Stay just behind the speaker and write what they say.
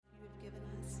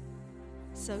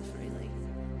so freely.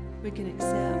 We can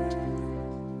accept.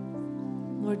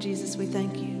 Lord Jesus, we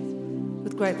thank you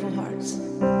with grateful hearts.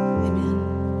 Amen.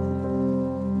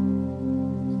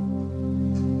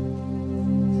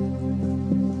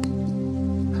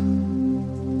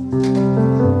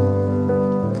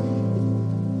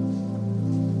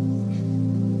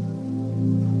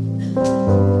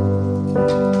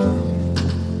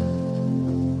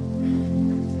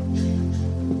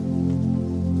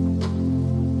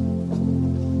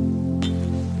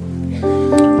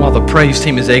 Praise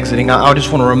team is exiting, I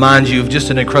just want to remind you of just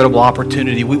an incredible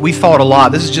opportunity. We thought a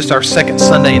lot. This is just our second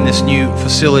Sunday in this new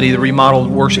facility, the remodeled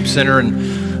worship center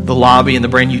and the lobby and the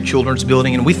brand new children's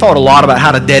building. And we thought a lot about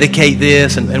how to dedicate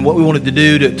this and what we wanted to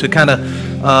do to kind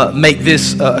of make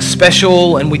this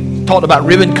special. And we talked about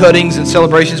ribbon cuttings and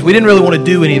celebrations. We didn't really want to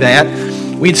do any of that.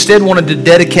 We instead wanted to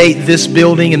dedicate this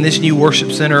building and this new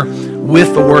worship center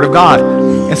with the Word of God.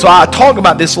 And so I talked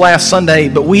about this last Sunday,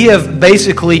 but we have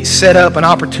basically set up an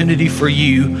opportunity for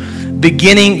you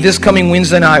beginning this coming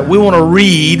Wednesday night. We want to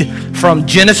read from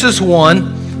Genesis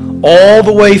 1 all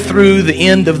the way through the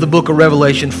end of the book of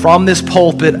Revelation from this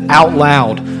pulpit out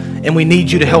loud, and we need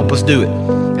you to help us do it.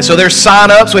 And so there's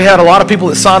sign-ups. We had a lot of people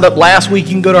that signed up last week.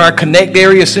 You can go to our Connect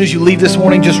area as soon as you leave this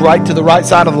morning, just right to the right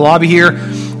side of the lobby here.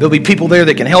 There'll be people there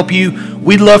that can help you.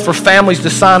 We'd love for families to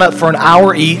sign up for an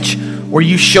hour each, where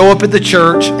you show up at the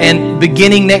church, and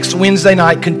beginning next Wednesday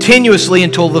night, continuously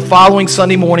until the following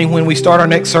Sunday morning when we start our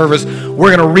next service,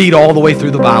 we're going to read all the way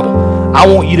through the Bible. I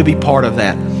want you to be part of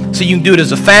that. So you can do it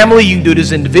as a family, you can do it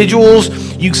as individuals,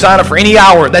 you can sign up for any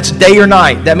hour. That's day or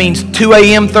night. That means 2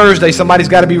 a.m. Thursday, somebody's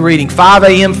got to be reading, 5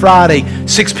 a.m. Friday,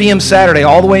 6 p.m. Saturday,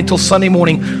 all the way until Sunday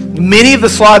morning. Many of the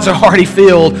slides are already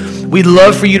filled. We'd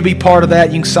love for you to be part of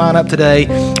that. You can sign up today.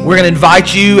 We're going to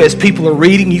invite you as people are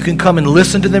reading. You can come and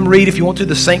listen to them read if you want to.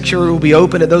 The sanctuary will be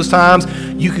open at those times.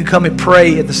 You can come and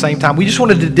pray at the same time. We just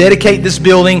wanted to dedicate this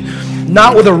building,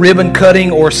 not with a ribbon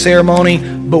cutting or ceremony,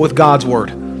 but with God's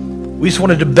Word. We just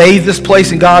wanted to bathe this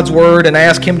place in God's Word and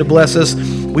ask Him to bless us.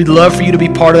 We'd love for you to be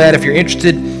part of that. If you're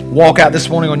interested, walk out this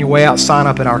morning on your way out, sign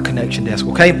up at our connection desk,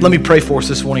 okay? Let me pray for us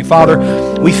this morning.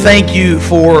 Father, we thank you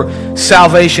for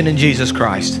salvation in Jesus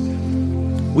Christ.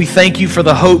 We thank you for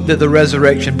the hope that the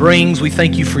resurrection brings. We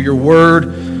thank you for your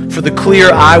word, for the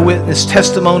clear eyewitness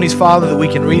testimonies, Father, that we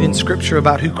can read in Scripture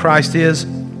about who Christ is,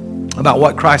 about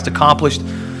what Christ accomplished,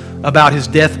 about his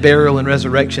death, burial, and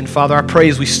resurrection. Father, I pray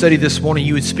as we study this morning,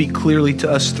 you would speak clearly to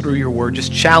us through your word.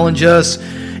 Just challenge us,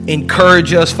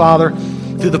 encourage us, Father,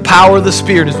 through the power of the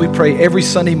Spirit as we pray every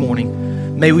Sunday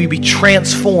morning. May we be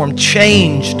transformed,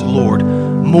 changed, Lord,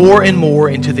 more and more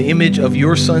into the image of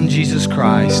your Son, Jesus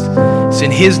Christ. It's in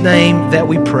his name that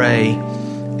we pray.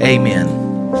 Amen.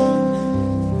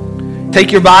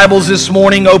 Take your Bibles this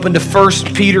morning, open to 1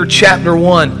 Peter chapter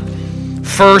 1.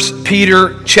 1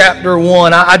 Peter chapter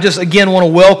 1. I just again want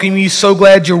to welcome you. So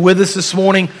glad you're with us this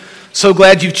morning. So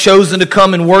glad you've chosen to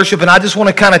come and worship. And I just want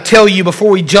to kind of tell you before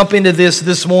we jump into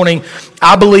this morning,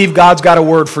 I believe God's got a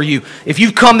word for you. If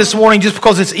you've come this morning just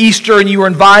because it's Easter and you were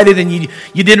invited and you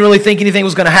didn't really think anything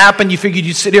was going to happen, you figured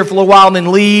you'd sit here for a little while and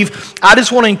then leave, I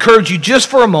just want to encourage you just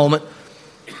for a moment.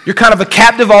 You're kind of a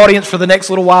captive audience for the next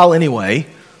little while anyway.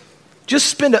 Just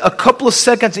spend a couple of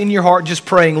seconds in your heart just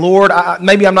praying, Lord,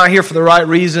 maybe I'm not here for the right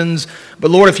reasons,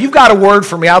 but Lord, if you've got a word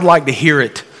for me, I'd like to hear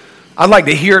it. I'd like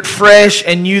to hear it fresh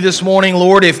and new this morning.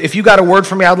 Lord, if you got a word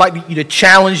for me, I'd like you to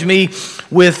challenge me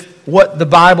with what the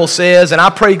Bible says. And I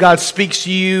pray God speaks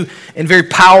to you in very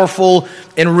powerful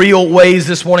and real ways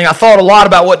this morning. I thought a lot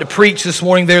about what to preach this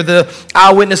morning. They're the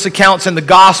eyewitness accounts in the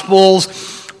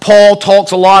Gospels. Paul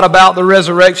talks a lot about the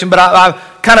resurrection, but I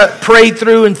kind of prayed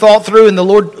through and thought through, and the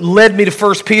Lord led me to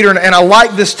 1 Peter. And I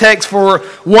like this text for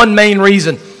one main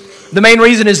reason. The main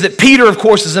reason is that Peter, of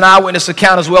course, is an eyewitness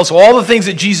account as well. So all the things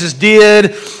that Jesus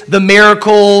did, the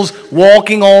miracles,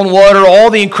 walking on water, all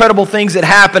the incredible things that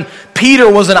happened, Peter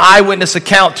was an eyewitness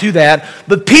account to that.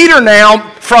 But Peter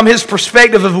now, from his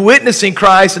perspective of witnessing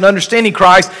Christ and understanding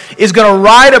Christ, is going to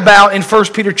write about in 1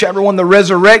 Peter chapter 1 the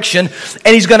resurrection,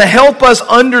 and he's going to help us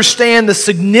understand the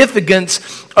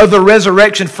significance of the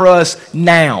resurrection for us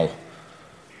now.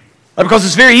 Because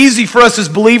it's very easy for us as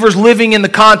believers living in the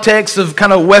context of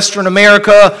kind of Western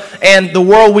America and the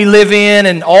world we live in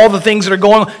and all the things that are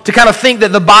going on to kind of think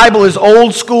that the Bible is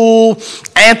old school,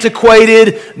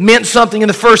 antiquated, meant something in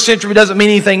the first century, doesn't mean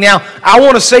anything now. I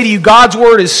want to say to you, God's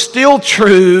Word is still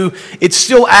true, it's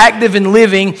still active and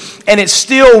living, and it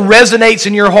still resonates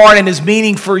in your heart and is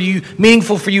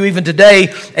meaningful for you even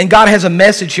today. And God has a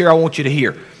message here I want you to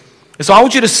hear. And so I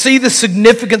want you to see the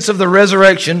significance of the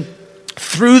resurrection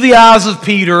through the eyes of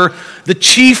Peter, the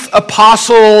chief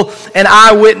apostle and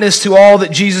eyewitness to all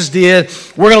that Jesus did.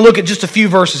 We're going to look at just a few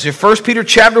verses here. 1 Peter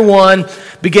chapter 1,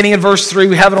 beginning in verse 3.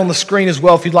 We have it on the screen as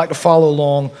well if you'd like to follow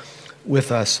along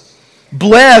with us.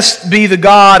 Blessed be the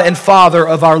God and Father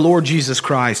of our Lord Jesus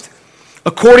Christ.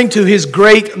 According to his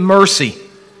great mercy,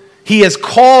 he has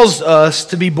caused us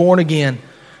to be born again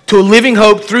to a living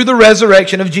hope through the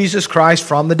resurrection of Jesus Christ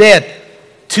from the dead,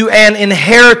 to an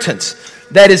inheritance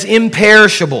that is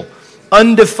imperishable,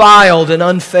 undefiled, and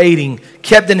unfading,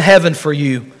 kept in heaven for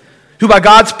you, who by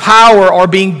God's power are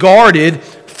being guarded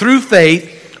through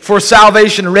faith for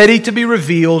salvation ready to be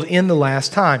revealed in the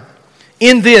last time.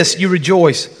 In this you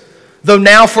rejoice, though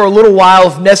now for a little while,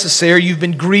 if necessary, you've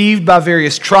been grieved by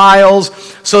various trials,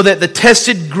 so that the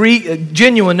tested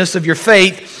genuineness of your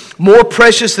faith, more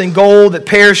precious than gold that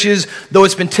perishes, though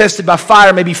it's been tested by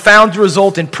fire, may be found to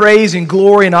result in praise and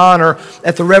glory and honor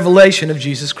at the revelation of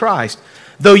Jesus Christ.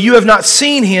 Though you have not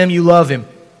seen him, you love him.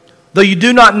 Though you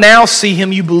do not now see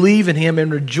him, you believe in him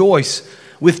and rejoice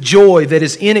with joy that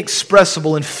is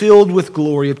inexpressible and filled with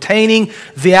glory, obtaining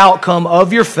the outcome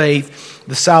of your faith,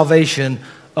 the salvation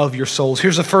of your souls.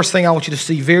 Here's the first thing I want you to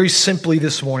see very simply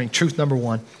this morning. Truth number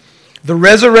one. The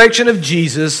resurrection of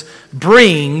Jesus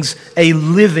brings a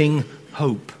living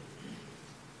hope.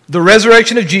 The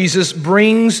resurrection of Jesus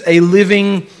brings a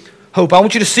living hope. I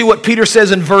want you to see what Peter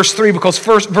says in verse 3, because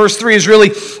verse 3 is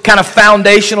really kind of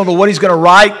foundational to what he's going to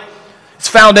write. It's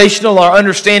foundational to our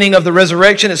understanding of the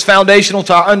resurrection. It's foundational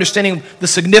to our understanding of the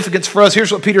significance for us.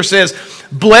 Here's what Peter says.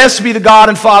 Blessed be the God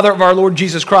and Father of our Lord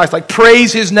Jesus Christ. Like,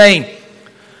 praise his name.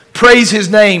 Praise his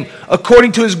name.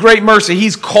 According to his great mercy,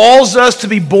 he's caused us to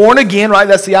be born again, right?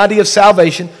 That's the idea of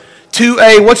salvation. To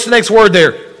a, what's the next word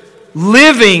there?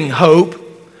 Living hope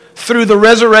through the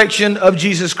resurrection of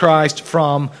Jesus Christ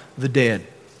from the dead.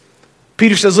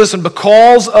 Peter says, listen,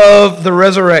 because of the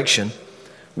resurrection,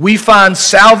 we find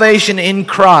salvation in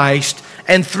Christ,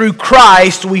 and through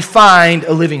Christ we find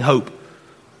a living hope.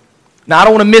 Now, I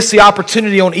don't want to miss the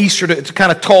opportunity on Easter to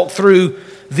kind of talk through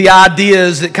the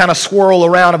ideas that kind of swirl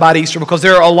around about Easter, because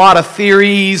there are a lot of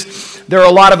theories, there are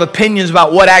a lot of opinions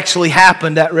about what actually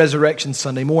happened at Resurrection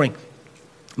Sunday morning.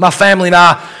 My family and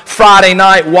I, Friday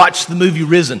night, watched the movie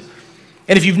Risen.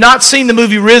 And if you've not seen the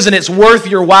movie Risen, it's worth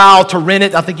your while to rent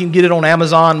it. I think you can get it on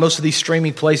Amazon, most of these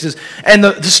streaming places. And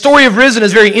the story of Risen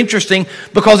is very interesting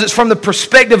because it's from the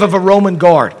perspective of a Roman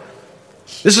guard.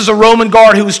 This is a Roman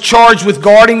guard who was charged with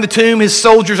guarding the tomb. His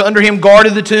soldiers under him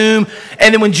guarded the tomb.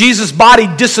 And then when Jesus' body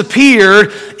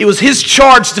disappeared, it was his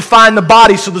charge to find the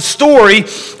body. So the story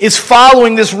is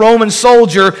following this Roman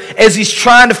soldier as he's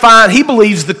trying to find, he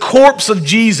believes, the corpse of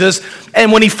Jesus.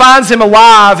 And when he finds him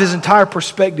alive, his entire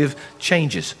perspective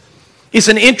changes. It's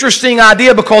an interesting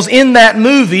idea because in that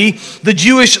movie, the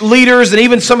Jewish leaders and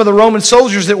even some of the Roman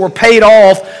soldiers that were paid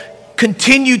off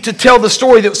continued to tell the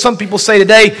story that some people say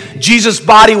today, Jesus'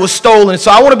 body was stolen.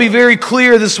 So I want to be very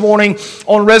clear this morning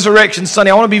on Resurrection Sunday.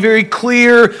 I want to be very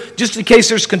clear, just in case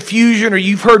there's confusion or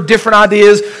you've heard different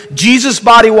ideas. Jesus'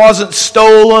 body wasn't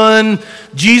stolen.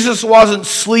 Jesus wasn't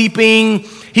sleeping.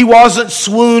 He wasn't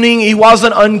swooning. He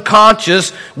wasn't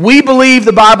unconscious. We believe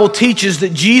the Bible teaches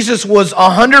that Jesus was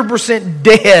 100%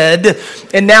 dead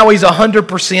and now he's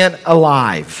 100%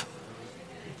 alive.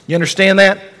 You understand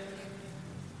that?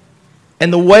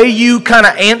 And the way you kind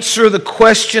of answer the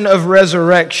question of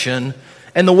resurrection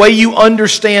and the way you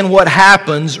understand what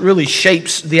happens really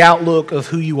shapes the outlook of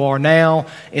who you are now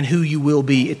and who you will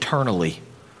be eternally.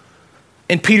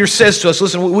 And Peter says to us,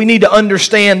 listen, we need to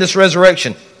understand this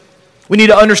resurrection. We need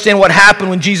to understand what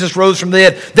happened when Jesus rose from the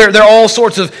dead. There are all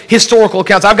sorts of historical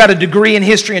accounts. I've got a degree in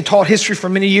history and taught history for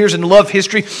many years and love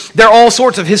history. There are all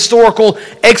sorts of historical,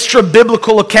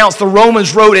 extra-biblical accounts the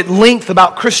Romans wrote at length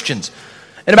about Christians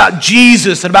and about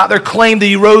Jesus and about their claim that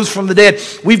he rose from the dead.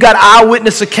 We've got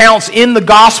eyewitness accounts in the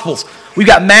Gospels. We've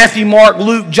got Matthew, Mark,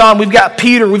 Luke, John. We've got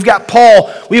Peter. We've got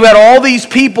Paul. We've got all these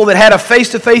people that had a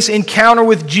face-to-face encounter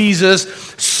with Jesus,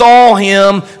 saw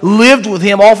him, lived with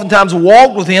him, oftentimes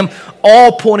walked with him,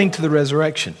 all pointing to the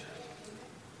resurrection.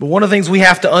 But one of the things we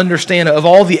have to understand of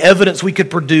all the evidence we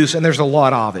could produce, and there's a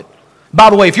lot of it. By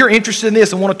the way, if you're interested in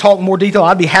this and want to talk in more detail,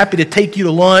 I'd be happy to take you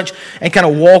to lunch and kind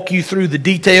of walk you through the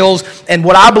details and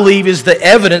what I believe is the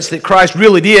evidence that Christ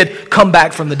really did come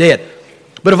back from the dead.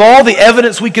 But of all the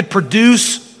evidence we could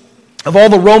produce, of all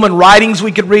the Roman writings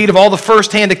we could read, of all the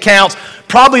first-hand accounts,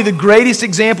 probably the greatest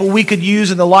example we could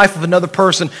use in the life of another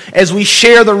person as we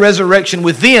share the resurrection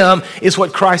with them is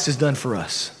what Christ has done for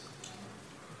us.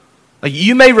 Like,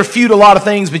 you may refute a lot of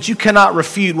things, but you cannot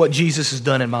refute what Jesus has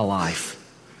done in my life.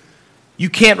 You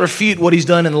can't refute what he's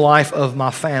done in the life of my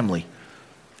family.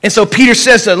 And so Peter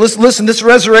says to us, listen, this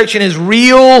resurrection is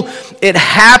real. It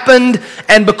happened,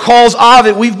 and because of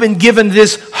it, we've been given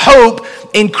this hope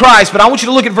in Christ. But I want you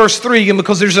to look at verse 3 again,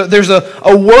 because there's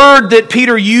a word that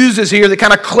Peter uses here that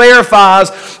kind of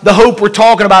clarifies the hope we're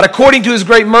talking about. According to his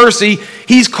great mercy,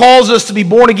 he's calls us to be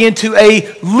born again to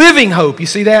a living hope. You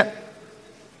see that?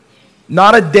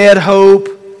 Not a dead hope,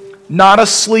 not a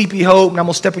sleepy hope, and I'm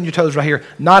going to step on your toes right here,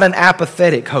 not an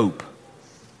apathetic hope.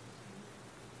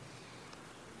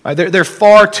 Right, there are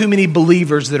far too many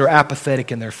believers that are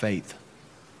apathetic in their faith.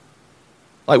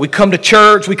 Like, we come to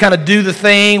church, we kind of do the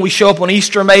thing, we show up on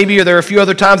Easter maybe, or there are a few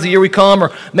other times of the year we come,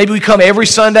 or maybe we come every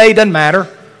Sunday, doesn't matter.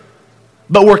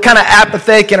 But we're kind of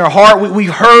apathetic in our heart. We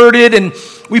heard it and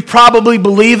we probably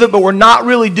believe it, but we're not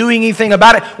really doing anything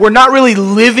about it. We're not really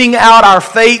living out our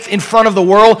faith in front of the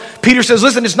world. Peter says,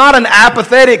 listen, it's not an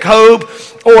apathetic hope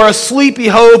or a sleepy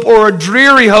hope or a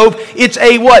dreary hope. It's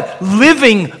a what?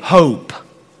 Living hope.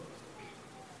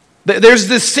 There's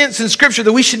this sense in Scripture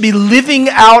that we should be living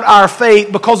out our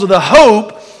faith because of the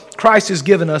hope Christ has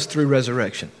given us through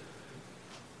resurrection.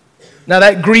 Now,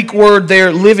 that Greek word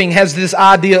there, living, has this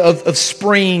idea of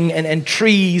spring and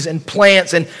trees and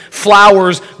plants and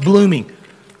flowers blooming.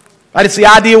 Right? It's the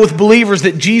idea with believers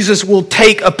that Jesus will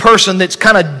take a person that's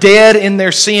kind of dead in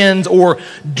their sins or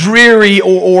dreary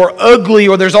or ugly,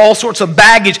 or there's all sorts of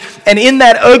baggage. And in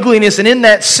that ugliness and in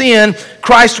that sin,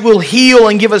 Christ will heal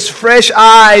and give us fresh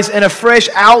eyes and a fresh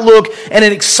outlook and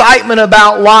an excitement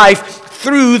about life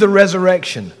through the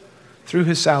resurrection, through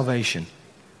His salvation.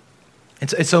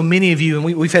 And so many of you, and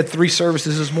we've had 3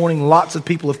 services this morning, lots of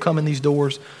people have come in these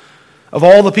doors. Of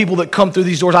all the people that come through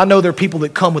these doors, I know there are people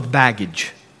that come with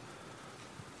baggage.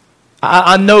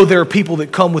 I know there are people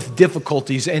that come with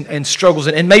difficulties and struggles,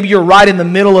 and maybe you're right in the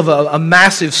middle of a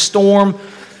massive storm.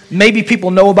 Maybe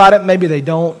people know about it, maybe they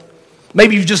don't.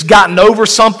 Maybe you've just gotten over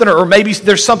something, or maybe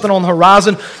there's something on the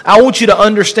horizon. I want you to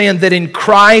understand that in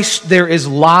Christ there is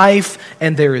life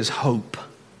and there is hope.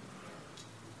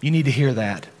 You need to hear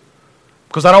that.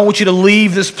 Because I don't want you to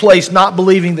leave this place not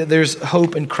believing that there's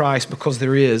hope in Christ, because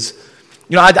there is.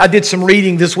 You know, I did some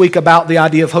reading this week about the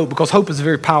idea of hope, because hope is a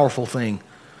very powerful thing.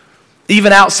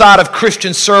 Even outside of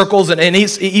Christian circles and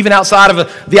even outside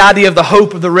of the idea of the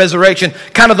hope of the resurrection,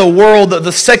 kind of the world,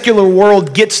 the secular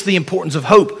world gets the importance of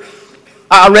hope.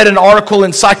 I read an article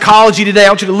in Psychology Today. I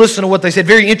want you to listen to what they said.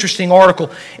 Very interesting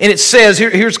article. And it says,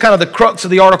 here's kind of the crux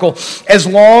of the article, as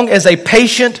long as a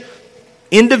patient,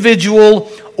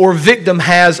 individual, or victim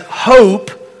has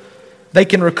hope, they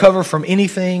can recover from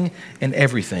anything and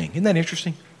everything. Isn't that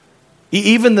interesting?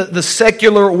 Even the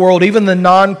secular world, even the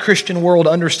non-Christian world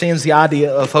understands the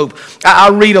idea of hope. I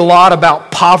read a lot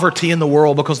about poverty in the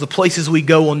world, because the places we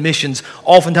go on missions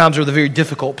oftentimes are the very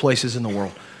difficult places in the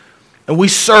world. And we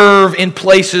serve in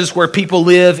places where people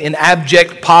live in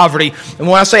abject poverty. And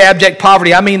when I say abject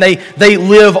poverty, I mean they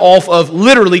live off of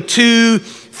literally 2,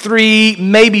 3,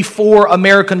 maybe 4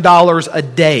 American dollars a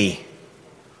day.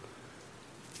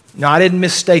 Now, I didn't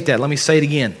misstate that. Let me say it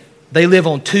again. They live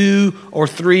on $2 or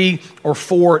 $3 or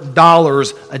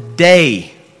 $4 a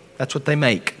day. That's what they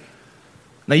make.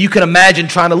 Now, you can imagine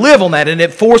trying to live on that, and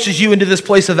it forces you into this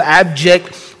place of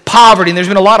abject poverty. And there's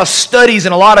been a lot of studies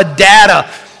and a lot of data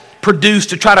produced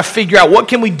to try to figure out what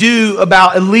can we do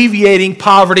about alleviating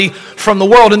poverty from the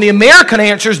world. And the American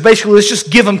answer is basically, let's just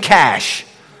give them cash.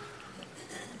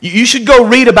 You should go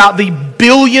read about the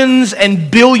billions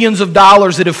and billions of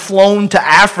dollars that have flown to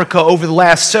Africa over the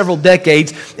last several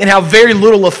decades, and how very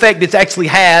little effect it's actually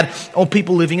had on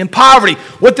people living in poverty.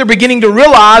 What they're beginning to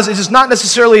realize is it's not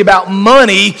necessarily about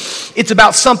money, it's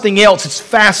about something else. It's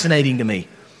fascinating to me.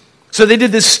 So they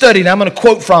did this study, and I'm going to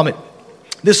quote from it.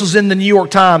 This was in the New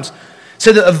York Times. It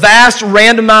said that a vast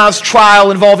randomized trial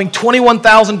involving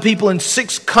 21,000 people in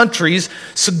 6 countries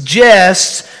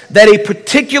suggests that a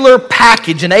particular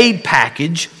package, an aid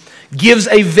package, gives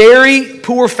a very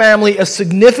poor family a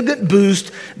significant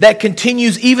boost that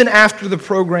continues even after the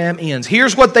program ends.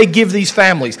 Here's what they give these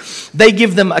families. They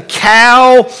give them a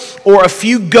cow or a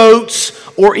few goats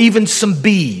or even some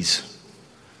bees.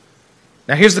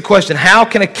 Now here's the question. How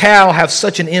can a cow have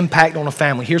such an impact on a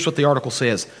family? Here's what the article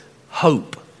says.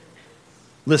 Hope.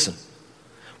 Listen.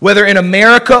 Whether in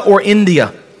America or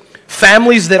India,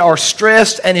 families that are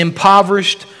stressed and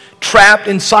impoverished, trapped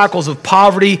in cycles of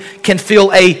poverty, can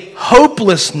feel a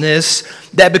hopelessness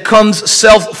that becomes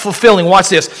self-fulfilling. Watch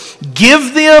this.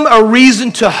 Give them a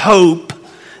reason to hope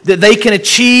that they can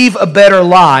achieve a better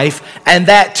life, and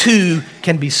that too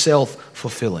can be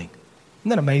self-fulfilling. Isn't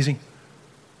that amazing?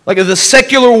 Like if the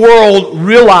secular world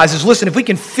realizes, listen, if we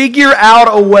can figure out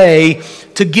a way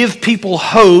to give people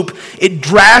hope, it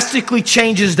drastically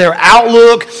changes their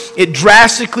outlook. It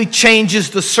drastically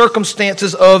changes the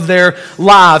circumstances of their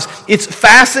lives. It's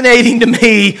fascinating to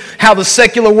me how the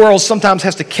secular world sometimes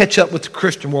has to catch up with the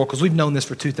Christian world, because we've known this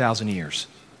for 2,000 years.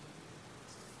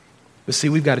 But see,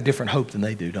 we've got a different hope than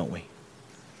they do, don't we?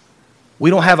 We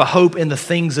don't have a hope in the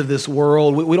things of this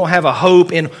world. We don't have a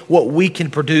hope in what we can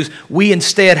produce. We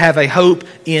instead have a hope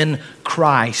in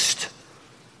Christ.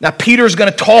 Now, Peter's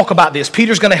going to talk about this.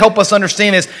 Peter's going to help us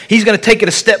understand this. He's going to take it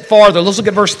a step farther. Let's look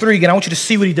at verse 3 again. I want you to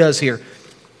see what he does here.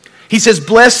 He says,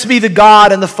 "Blessed be the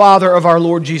God and the Father of our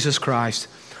Lord Jesus Christ.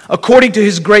 According to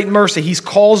his great mercy, he's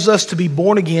caused us to be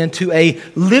born again to a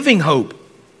living hope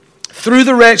through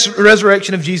the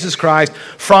resurrection of Jesus Christ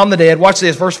from the dead." Watch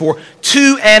this, verse 4.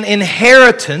 "To an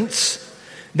inheritance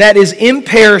that is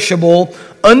imperishable,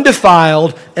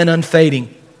 undefiled, and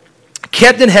unfading,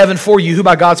 kept in heaven for you, who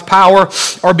by God's power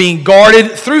are being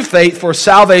guarded through faith for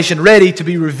salvation, ready to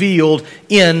be revealed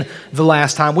in the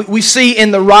last time." We see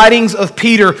in the writings of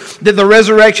Peter that the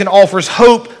resurrection offers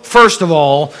hope, first of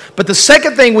all. But the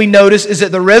second thing we notice is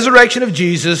that the resurrection of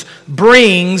Jesus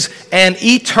brings an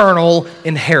eternal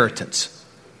inheritance.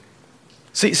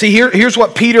 See here's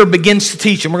what Peter begins to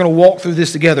teach, and we're going to walk through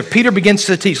this together. Peter begins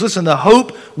to teach, listen, the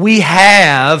hope we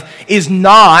have is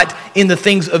not in the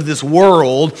things of this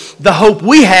world. The hope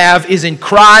we have is in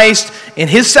Christ, in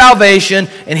his salvation,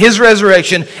 in his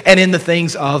resurrection, and in the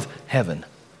things of heaven.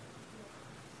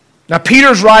 Now,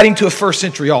 Peter's writing to a first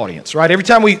century audience, right? Every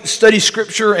time we study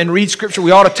Scripture and read Scripture,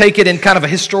 we ought to take it in kind of a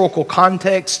historical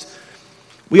context.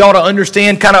 We ought to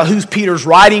understand kind of who Peter's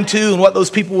writing to and what those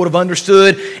people would have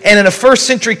understood. And in a first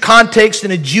century context,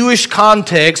 in a Jewish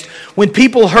context, when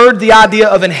people heard the idea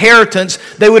of inheritance,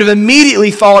 they would have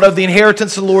immediately thought of the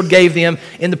inheritance the Lord gave them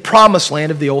in the promised land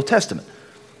of the Old Testament.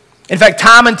 In fact,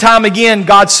 time and time again,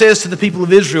 God says to the people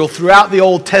of Israel throughout the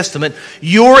Old Testament,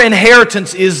 your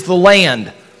inheritance is the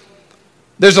land.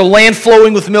 There's a land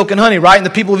flowing with milk and honey, right? And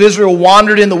the people of Israel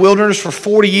wandered in the wilderness for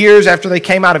 40 years after they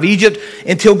came out of Egypt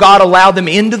until God allowed them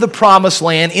into the promised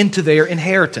land, into their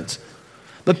inheritance.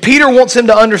 But Peter wants them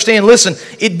to understand, listen,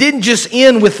 it didn't just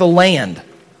end with the land.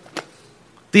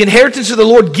 The inheritance that the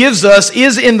Lord gives us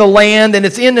is in the land and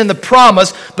it's in the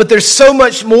promise, but there's so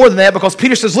much more than that, because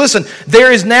Peter says, listen,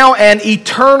 there is now an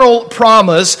eternal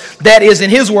promise that is, in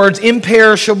his words,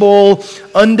 imperishable,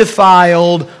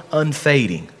 undefiled,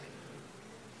 unfading.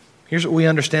 Here's what we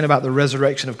understand about the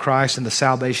resurrection of Christ and the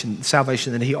salvation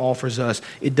that he offers us.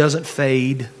 It doesn't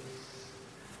fade.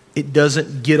 It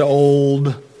doesn't get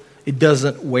old. It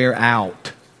doesn't wear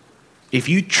out. If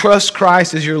you trust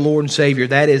Christ as your Lord and Savior,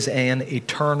 that is an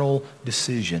eternal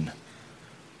decision.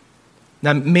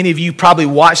 Now, many of you probably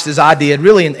watched, as I did,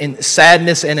 really in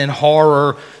sadness and in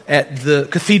horror at the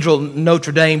Cathedral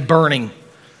Notre Dame burning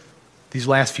these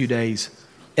last few days.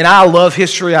 And I love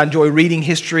history. I enjoy reading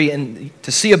history. And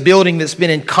to see a building that's been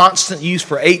in constant use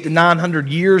for 800 to 900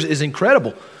 years is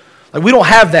incredible. Like, we don't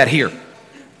have that here.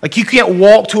 Like, you can't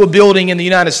walk to a building in the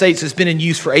United States that's been in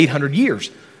use for 800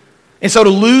 years. And so to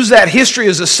lose that history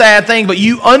is a sad thing. But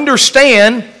you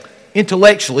understand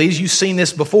intellectually, as you've seen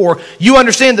this before, you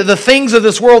understand that the things of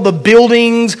this world, the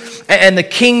buildings and the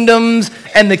kingdoms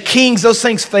and the kings, those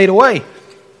things fade away.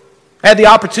 I had the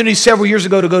opportunity several years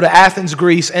ago to go to Athens,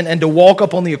 Greece, and to walk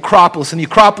up on the Acropolis. And the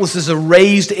Acropolis is a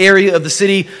raised area of the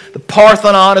city. The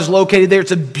Parthenon is located there.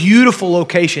 It's a beautiful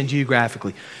location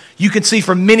geographically. You can see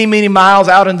for many, many miles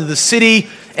out into the city.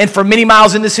 And for many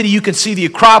miles in the city, you can see the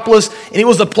Acropolis. And it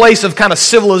was a place of kind of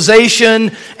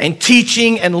civilization and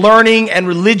teaching and learning and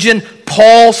religion.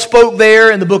 Paul spoke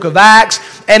there in the book of Acts.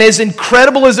 And as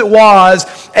incredible as it was,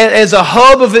 as a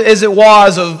hub as it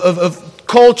was of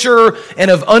culture and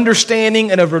of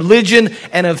understanding and of religion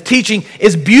and of teaching,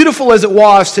 as beautiful as it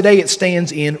was, today it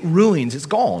stands in ruins. It's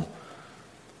gone.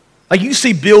 Like, you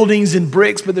see buildings and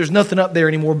bricks, but there's nothing up there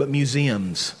anymore but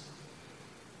museums.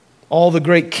 All the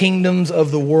great kingdoms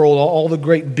of the world, all the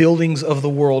great buildings of the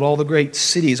world, all the great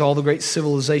cities, all the great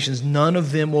civilizations, none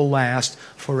of them will last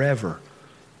forever.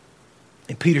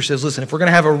 And Peter says, listen, if we're going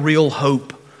to have a real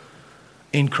hope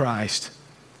in Christ,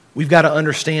 we've got to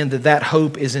understand that that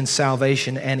hope is in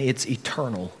salvation and it's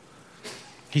eternal.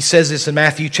 He says this in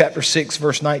Matthew chapter 6,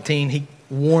 verse 19. He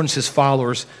warns his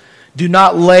followers, do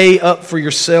not lay up for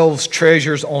yourselves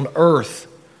treasures on earth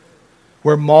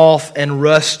where moth and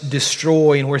rust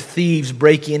destroy and where thieves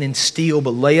break in and steal, but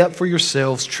lay up for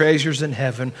yourselves treasures in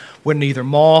heaven where neither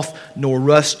moth nor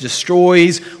rust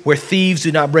destroys, where thieves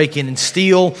do not break in and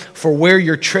steal. For where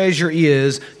your treasure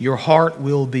is, your heart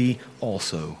will be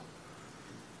also.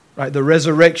 Right? The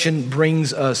resurrection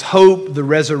brings us hope. The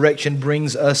resurrection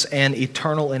brings us an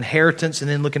eternal inheritance. And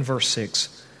then look in verse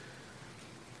 6.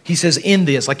 He says, in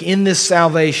this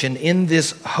salvation, in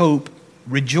this hope,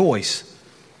 rejoice.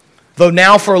 Though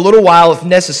now for a little while, if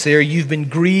necessary, you've been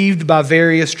grieved by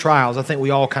various trials. I think we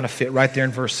all kind of fit right there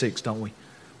in verse 6, don't we?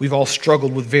 We've all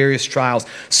struggled with various trials.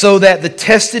 So that the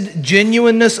tested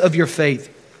genuineness of your faith,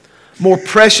 more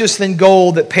precious than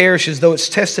gold that perishes, though it's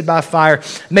tested by fire,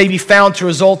 may be found to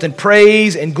result in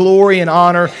praise and glory and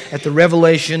honor at the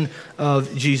revelation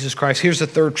of Jesus Christ. Here's the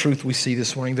third truth we see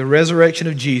this morning. The resurrection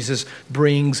of Jesus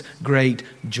brings great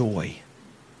joy.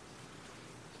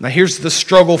 Now here's the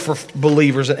struggle for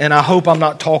believers, and I hope I'm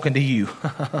not talking to you.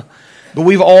 But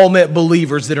we've all met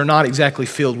believers that are not exactly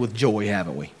filled with joy,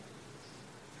 haven't we?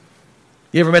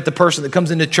 You ever met the person that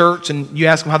comes into church and you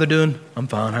ask them how they're doing? I'm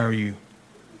fine, how are you?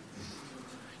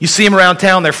 You see them around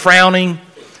town, they're frowning.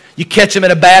 You catch them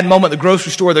at a bad moment at the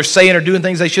grocery store, they're saying or doing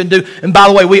things they shouldn't do. And by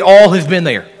the way, we all have been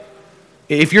there.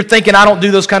 If you're thinking I don't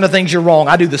do those kind of things, you're wrong.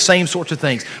 I do the same sorts of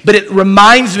things. But it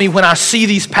reminds me when I see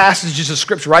these passages of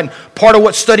Scripture, right? And part of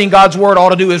what studying God's Word ought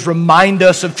to do is remind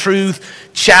us of truth,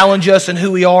 challenge us in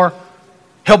who we are,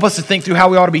 help us to think through how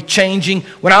we ought to be changing.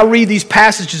 When I read these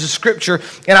passages of Scripture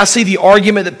and I see the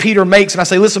argument that Peter makes, and I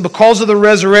say, listen, because of the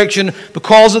resurrection,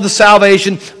 because of the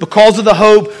salvation, because of the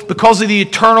hope, because of the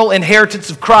eternal inheritance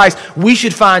of Christ, we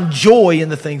should find joy in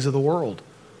the things of the world.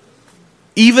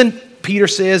 Even, Peter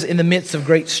says, in the midst of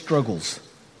great struggles,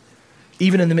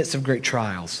 even in the midst of great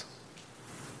trials.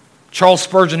 Charles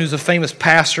Spurgeon, who's a famous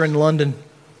pastor in London,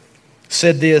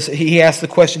 said this. He asked the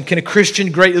question, can a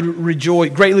Christian greatly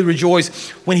rejoice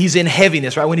when he's in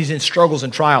heaviness, right? When he's in struggles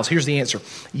and trials? Here's the answer.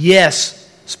 Yes,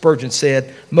 Spurgeon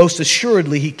said, most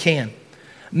assuredly he can.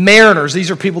 Mariners, these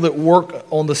are people that work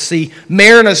on the sea.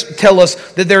 Mariners tell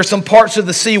us that there are some parts of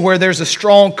the sea where there's a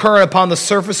strong current upon the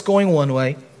surface going one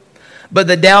way, but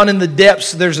that down in the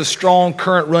depths there's a strong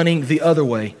current running the other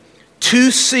way. Two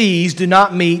seas do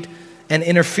not meet and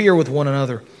interfere with one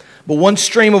another. But one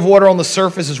stream of water on the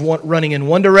surface is running in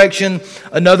one direction,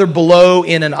 another below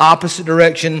in an opposite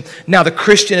direction. Now the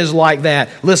Christian is like that.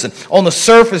 Listen, on the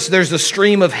surface there's a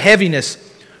stream of heaviness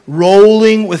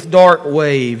rolling with dark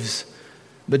waves.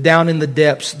 But down in the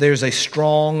depths there's a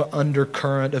strong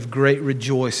undercurrent of great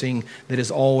rejoicing that is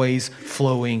always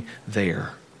flowing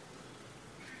there.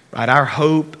 Right? Our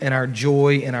hope and our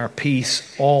joy and our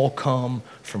peace all come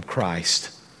from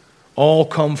Christ. All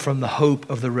come from the hope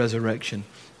of the resurrection.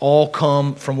 All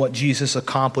come from what Jesus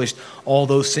accomplished all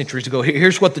those centuries ago.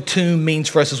 Here's what the tomb means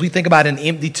for us. As we think about an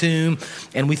empty tomb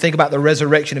and we think about the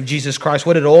resurrection of Jesus Christ,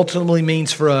 what it ultimately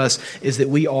means for us is that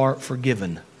we are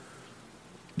forgiven.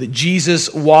 That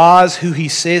Jesus was who he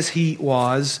says he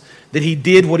was, that he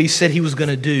did what he said he was going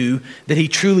to do, that he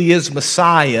truly is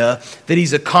Messiah, that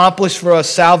he's accomplished for us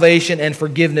salvation and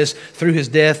forgiveness through his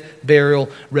death, burial,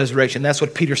 resurrection. That's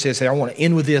what Peter says there. I want to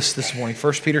end with this morning.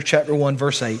 1 Peter chapter 1,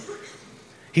 verse 8.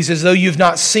 He says, though you've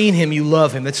not seen him, you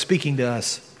love him. That's speaking to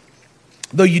us.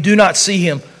 Though you do not see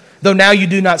him, though now you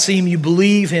do not see him, you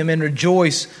believe him and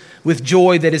rejoice with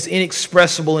joy that is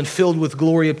inexpressible and filled with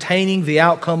glory, obtaining the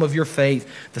outcome of your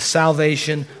faith, the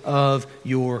salvation of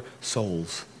your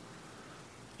souls.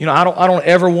 You know, I don't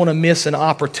ever want to miss an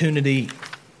opportunity,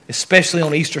 especially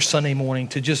on Easter Sunday morning,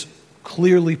 to just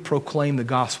clearly proclaim the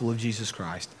gospel of Jesus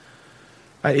Christ.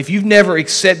 Right? If you've never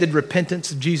accepted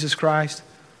repentance of Jesus Christ,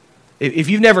 if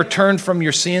you've never turned from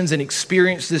your sins and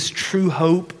experienced this true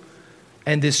hope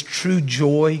and this true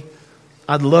joy,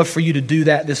 I'd love for you to do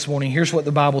that this morning. Here's what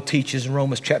the Bible teaches in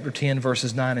Romans chapter 10,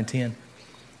 verses 9 and 10.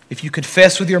 If you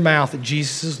confess with your mouth that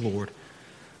Jesus is Lord,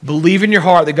 believe in your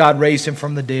heart that God raised him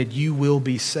from the dead, you will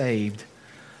be saved.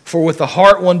 For with the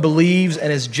heart one believes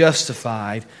and is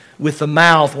justified. With the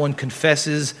mouth one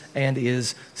confesses and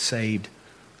is saved.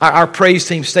 Our praise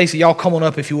team, Stacy, y'all come on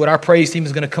up if you would. Our praise team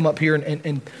is going to come up here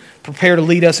and prepare to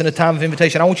lead us in a time of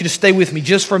invitation. I want you to stay with me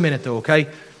just for a minute though, okay?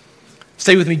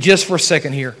 Stay with me just for a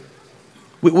second here.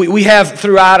 We have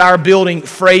throughout our building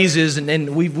phrases,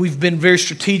 and we've been very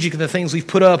strategic in the things we've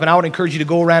put up, and I would encourage you to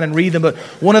go around and read them. But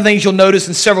one of the things you'll notice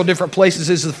in several different places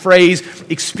is the phrase,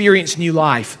 experience new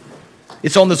life.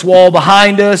 It's on this wall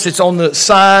behind us. It's on the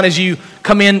sign as you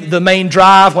come in the main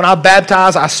drive. When I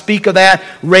baptize, I speak of that,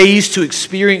 raised to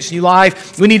experience new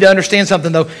life. We need to understand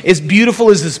something, though. As beautiful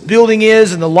as this building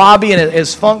is and the lobby and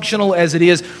as functional as it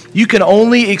is, you can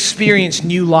only experience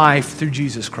new life through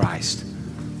Jesus Christ.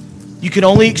 You can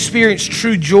only experience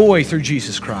true joy through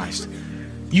Jesus Christ.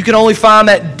 You can only find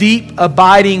that deep,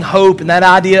 abiding hope and that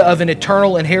idea of an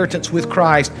eternal inheritance with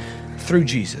Christ through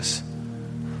Jesus.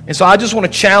 And so I just want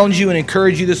to challenge you and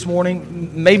encourage you this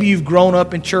morning. Maybe you've grown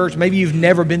up in church. Maybe you've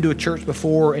never been to a church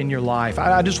before in your life.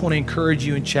 I just want to encourage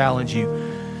you and challenge you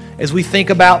as we think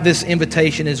about this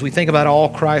invitation, as we think about all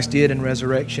Christ did in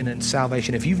resurrection and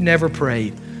salvation. If you've never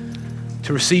prayed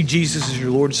to receive Jesus as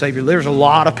your Lord and Savior, there's a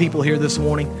lot of people here this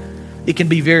morning. It can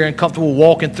be very uncomfortable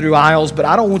walking through aisles, but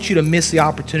I don't want you to miss the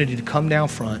opportunity to come down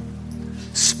front.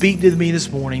 Speak to me this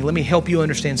morning. Let me help you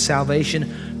understand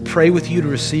salvation. Pray with you to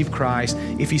receive Christ.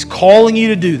 If He's calling you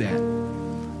to do that,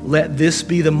 let this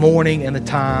be the morning and the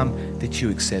time that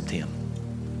you accept Him.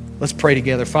 Let's pray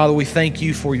together. Father, we thank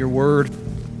you for your word.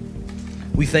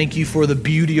 We thank you for the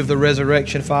beauty of the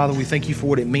resurrection, Father. We thank you for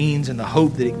what it means and the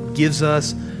hope that it gives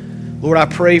us. Lord, I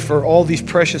pray for all these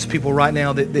precious people right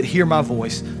now that hear my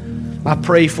voice. I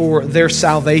pray for their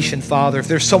salvation, Father. If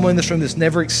there's someone in this room that's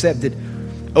never accepted,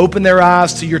 open their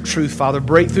eyes to your truth, Father.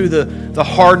 Break through the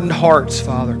hardened hearts,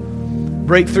 Father.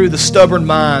 Break through the stubborn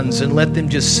minds and let them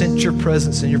just sense your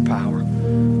presence and your power.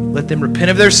 Let them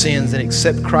repent of their sins and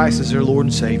accept Christ as their Lord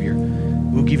and Savior.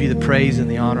 We'll give you the praise and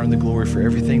the honor and the glory for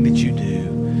everything that you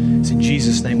do. It's in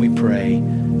Jesus' name we pray.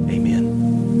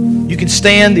 Amen. You can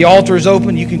stand. The altar is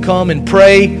open. You can come and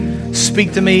pray.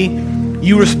 Speak to me.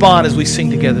 You respond as we sing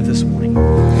together this morning.